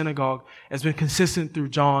out of the synagogue has been consistent through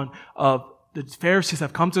John. Of the Pharisees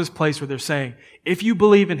have come to this place where they're saying, if you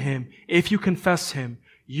believe in him, if you confess him,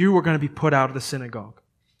 you are going to be put out of the synagogue.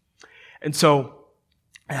 And so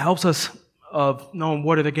it helps us of knowing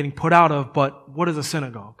what are they getting put out of, but what is a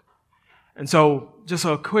synagogue? And so just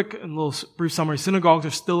a quick and little brief summary. Synagogues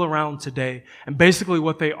are still around today. And basically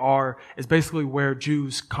what they are is basically where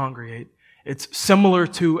Jews congregate. It's similar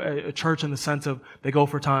to a church in the sense of they go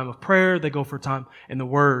for a time of prayer, they go for a time in the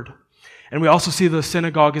Word. And we also see the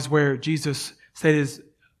synagogue is where Jesus stated is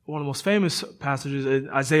one of the most famous passages in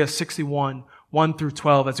Isaiah 61, 1 through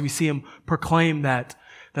 12, as we see him proclaim that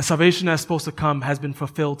the salvation that's supposed to come has been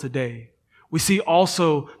fulfilled today. We see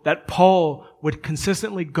also that Paul would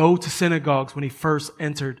consistently go to synagogues when he first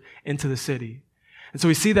entered into the city. And so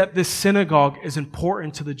we see that this synagogue is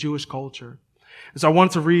important to the Jewish culture. And so I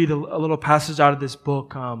wanted to read a little passage out of this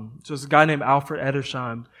book. So there's a guy named Alfred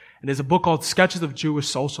Edersheim, and there's a book called Sketches of Jewish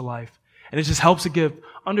Social Life. And it just helps to give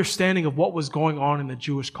understanding of what was going on in the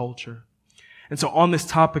Jewish culture. And so on this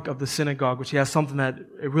topic of the synagogue, which he has something that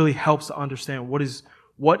it really helps to understand what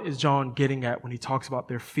is John getting at when he talks about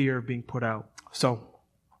their fear of being put out. So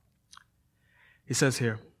he says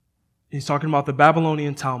here, he's talking about the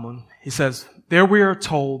Babylonian Talmud. He says, there we are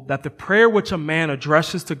told that the prayer which a man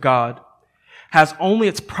addresses to God has only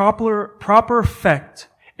its proper effect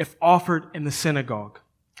if offered in the synagogue.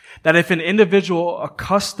 That if an individual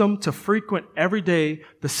accustomed to frequent every day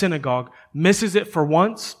the synagogue misses it for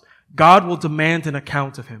once, God will demand an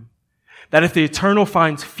account of him. That if the Eternal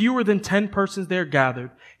finds fewer than 10 persons there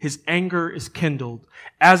gathered, his anger is kindled,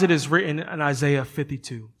 as it is written in Isaiah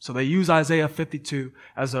 52. So they use Isaiah 52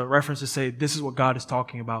 as a reference to say this is what God is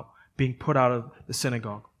talking about, being put out of the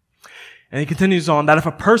synagogue. And he continues on, that if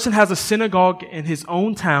a person has a synagogue in his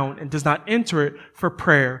own town and does not enter it for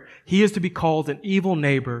prayer, he is to be called an evil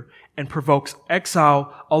neighbor and provokes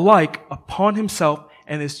exile alike upon himself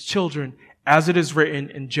and his children, as it is written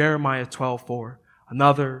in Jeremiah 12:4.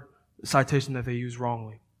 Another citation that they use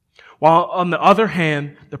wrongly. While on the other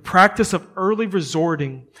hand, the practice of early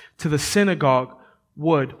resorting to the synagogue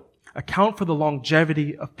would account for the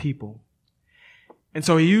longevity of people. And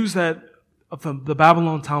so he used that of the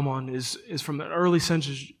Babylon Talmud is from the early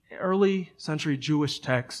century Jewish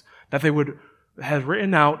text that they would have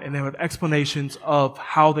written out, and they would have explanations of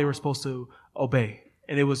how they were supposed to obey.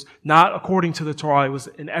 And it was not according to the Torah, it was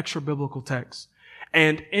an extra biblical text.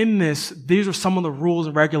 And in this, these are some of the rules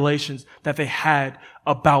and regulations that they had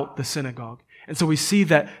about the synagogue. And so we see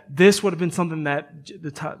that this would have been something that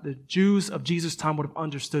the Jews of Jesus' time would have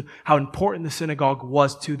understood how important the synagogue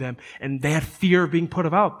was to them. And they had fear of being put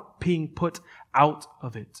out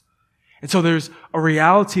of it. And so there's a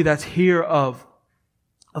reality that's here of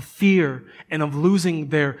fear and of losing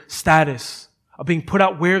their status, of being put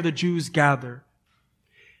out where the Jews gather.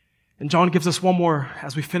 And John gives us one more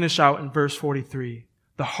as we finish out in verse 43,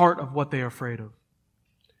 the heart of what they are afraid of.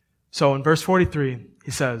 So in verse 43,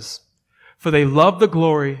 he says, for they love the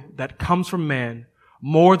glory that comes from man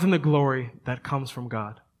more than the glory that comes from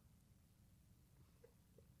God.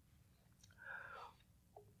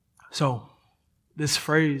 So this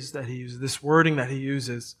phrase that he uses, this wording that he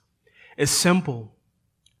uses is simple,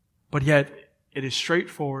 but yet it is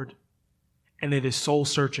straightforward and it is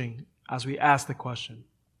soul-searching as we ask the question.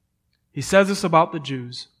 He says this about the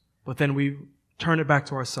Jews, but then we turn it back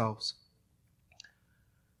to ourselves.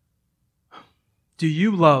 Do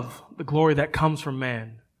you love the glory that comes from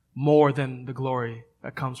man more than the glory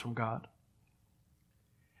that comes from God?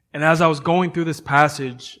 And as I was going through this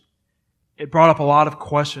passage, it brought up a lot of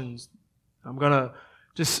questions. I'm going to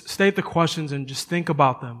just state the questions and just think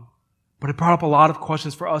about them. But it brought up a lot of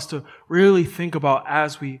questions for us to really think about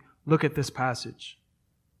as we look at this passage.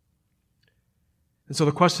 And so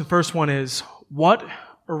the first one is, what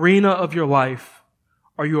arena of your life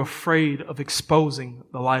are you afraid of exposing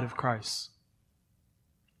the light of Christ?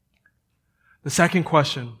 The second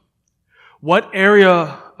question, what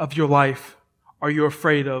area of your life are you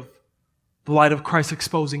afraid of the light of Christ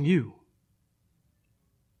exposing you?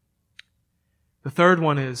 The third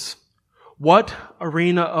one is, what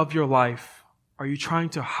arena of your life are you trying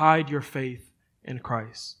to hide your faith in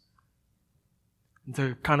Christ? And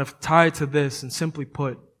to kind of tie to this and simply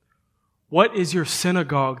put, What is your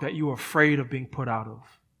synagogue that you are afraid of being put out of?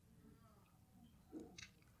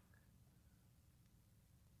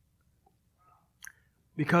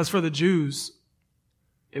 Because for the Jews,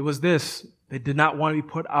 it was this. They did not want to be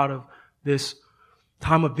put out of this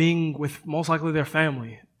time of being with most likely their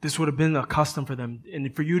family. This would have been a custom for them.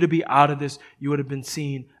 And for you to be out of this, you would have been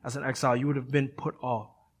seen as an exile. You would have been put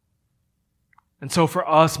off. And so for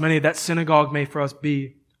us, many that synagogue may for us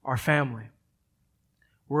be our family.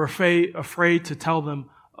 We're afraid to tell them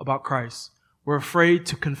about Christ. We're afraid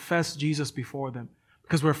to confess Jesus before them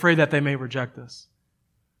because we're afraid that they may reject us.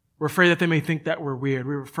 We're afraid that they may think that we're weird.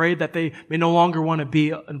 We're afraid that they may no longer want to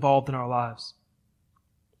be involved in our lives.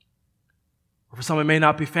 Or for some, it may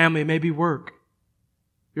not be family, it may be work.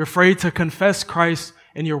 You're afraid to confess Christ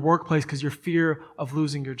in your workplace because you're fear of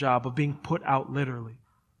losing your job, of being put out literally.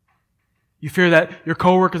 You fear that your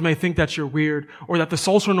coworkers may think that you're weird, or that the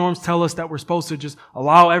social norms tell us that we're supposed to just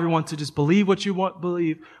allow everyone to just believe what you want to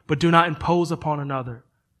believe, but do not impose upon another.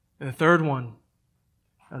 And the third one,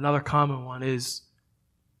 another common one, is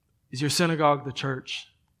your synagogue the church?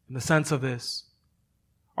 In the sense of this,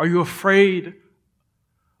 are you afraid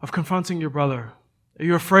of confronting your brother? Are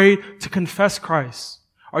you afraid to confess Christ?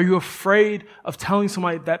 Are you afraid of telling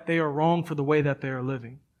somebody that they are wrong for the way that they are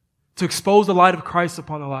living? To expose the light of Christ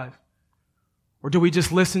upon their life? Or do we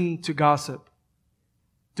just listen to gossip?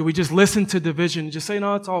 Do we just listen to division and just say,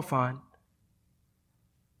 no, it's all fine?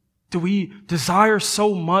 Do we desire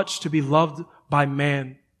so much to be loved by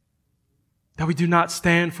man that we do not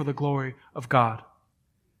stand for the glory of God?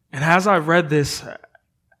 And as I read this,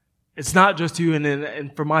 it's not just you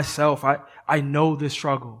and for myself, I know this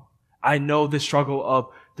struggle. I know this struggle of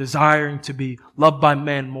desiring to be loved by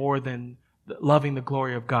men more than loving the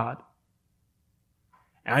glory of God.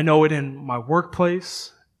 And I know it in my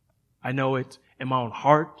workplace. I know it in my own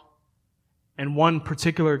heart. And one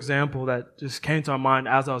particular example that just came to my mind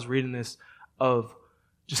as I was reading this of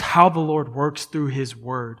just how the Lord works through His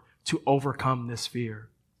Word to overcome this fear.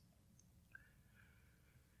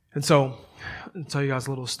 And so, I'll tell you guys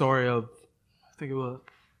a little story of, I think it was,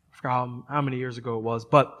 I forgot how many years ago it was,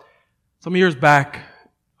 but some years back,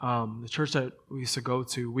 the church that we used to go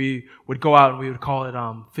to, we would go out and we would call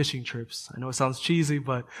it fishing trips. I know it sounds cheesy,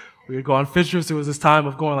 but we would go on fish trips. It was this time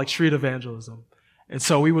of going like street evangelism. And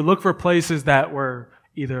so we would look for places that were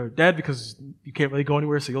either dead because you can't really go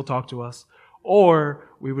anywhere, so you'll talk to us, or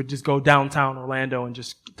we would just go downtown Orlando and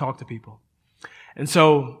just talk to people. And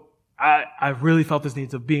so I really felt this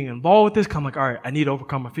need of being involved with this. 'Cause I'm like, all right, I need to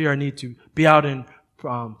overcome my fear. I need to be out and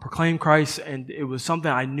proclaim Christ. And it was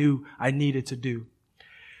something I knew I needed to do.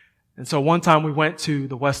 And so one time we went to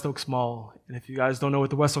the West Oaks Mall. And if you guys don't know what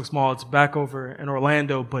the West Oaks Mall, it's back over in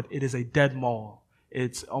Orlando, but it is a dead mall.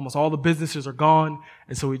 It's almost all the businesses are gone.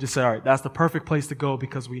 And so we just said, all right, that's the perfect place to go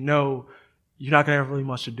because we know you're not going to have really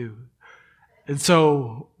much to do. And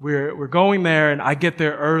so we're going there and I get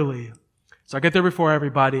there early. So I get there before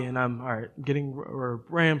everybody and I'm, all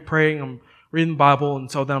right, praying, I'm reading the Bible.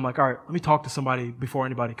 And so then I'm like, all right, let me talk to somebody before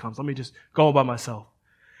anybody comes. Let me just go by myself.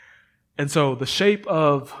 And so the shape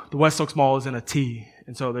of the West Oaks Mall is in a T.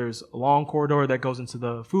 And so there's a long corridor that goes into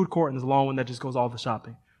the food court and there's a long one that just goes all the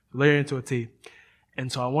shopping. Later into a T.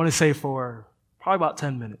 And so I want to say for probably about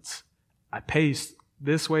 10 minutes, I paced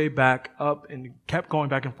this way back up and kept going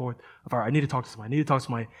back and forth. All right, I need to talk to somebody.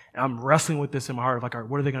 And I'm wrestling with this in my heart of like, all right,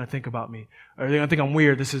 what are they going to think about me? Are they going to think I'm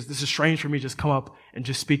weird? This is strange for me to just come up and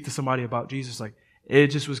just speak to somebody about Jesus. Like it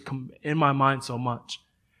just was in my mind so much.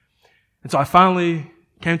 And so I finally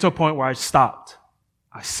came to a point where I stopped.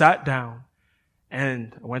 I sat down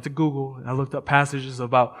and I went to Google and I looked up passages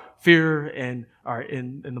about fear in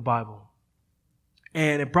the Bible.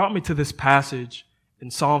 And it brought me to this passage in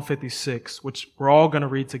Psalm 56, which we're all going to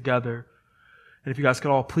read together. And if you guys could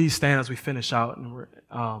all please stand as we finish out. And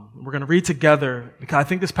we're going to read together because I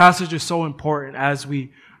think this passage is so important as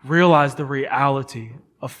we realize the reality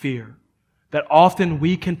of fear. That often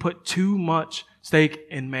we can put too much stake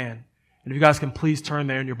in man. And if you guys can please turn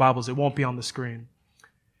there in your Bibles, it won't be on the screen.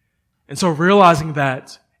 And so realizing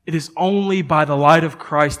that it is only by the light of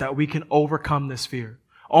Christ that we can overcome this fear.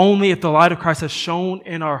 Only if the light of Christ has shone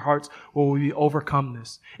in our hearts will we overcome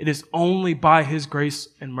this. It is only by His grace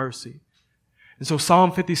and mercy. And so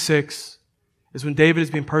Psalm 56 is when David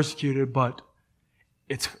is being persecuted, but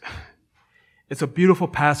it's a beautiful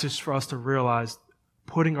passage for us to realize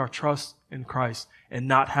putting our trust in Christ and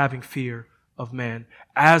not having fear of man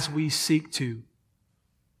as we seek to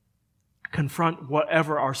confront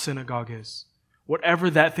whatever our synagogue is, whatever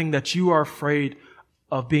that thing that you are afraid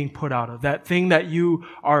of being put out of, that thing that you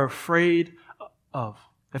are afraid of,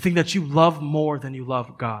 the thing that you love more than you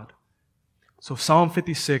love God. So Psalm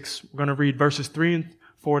 56, we're going to read verses 3 and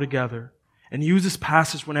 4 together and use this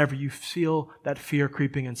passage whenever you feel that fear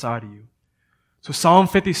creeping inside of you. So Psalm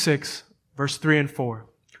 56, verse 3 and 4.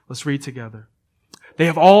 Let's read together. They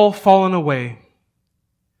have all fallen away.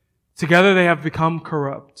 Together they have become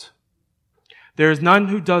corrupt. There is none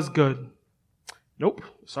who does good. Nope.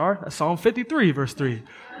 Sorry. That's Psalm 53, verse 3.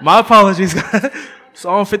 My apologies.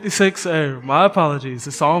 Psalm 56. My apologies.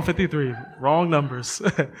 It's Psalm 53. Wrong numbers.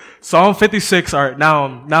 Psalm 56. All right.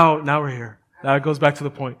 Now we're here. Now it goes back to the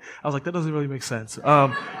point. I was like, that doesn't really make sense.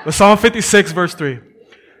 But Psalm 56, verse 3.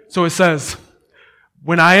 So it says,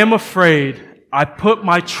 when I am afraid, I put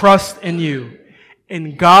my trust in you.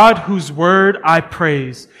 In God whose word I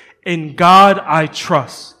praise. In God I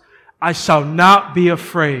trust. I shall not be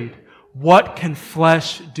afraid. What can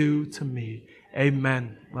flesh do to me?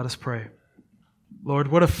 Amen. Let us pray. Lord,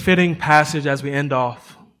 what a fitting passage as we end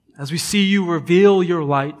off. As we see you reveal your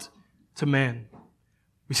light to man.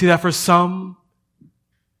 We see that for some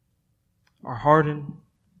are hardened.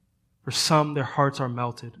 For some, their hearts are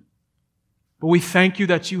melted. But we thank you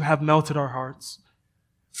that you have melted our hearts.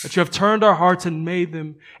 That you have turned our hearts and made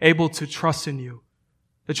them able to trust in you.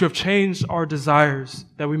 That you have changed our desires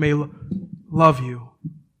that we may love you.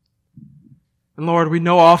 And Lord, we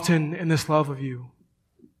know often in this love of you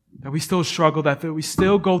that we still struggle, that we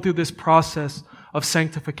still go through this process of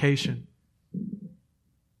sanctification.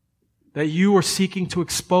 That you are seeking to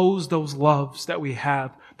expose those loves that we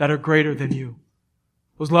have that are greater than you.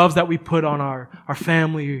 Those loves that we put on our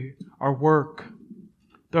family, our work,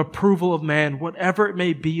 the approval of man, whatever it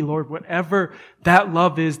may be, Lord, whatever that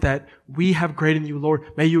love is that we have greater in you, Lord,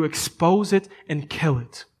 may you expose it and kill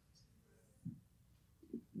it.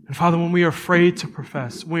 And Father, when we are afraid to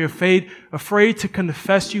profess, when we are afraid to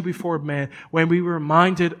confess you before man, when we were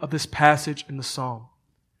reminded of this passage in the Psalm,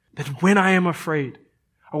 that when I am afraid,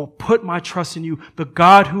 I will put my trust in you, the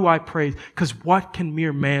God who I praise, because what can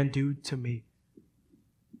mere man do to me?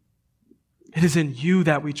 It is in you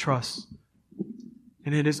that we trust.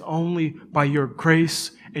 And it is only by your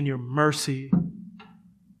grace and your mercy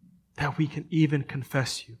that we can even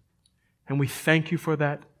confess you. And we thank you for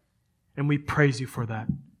that, and we praise you for that.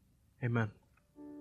 Amen.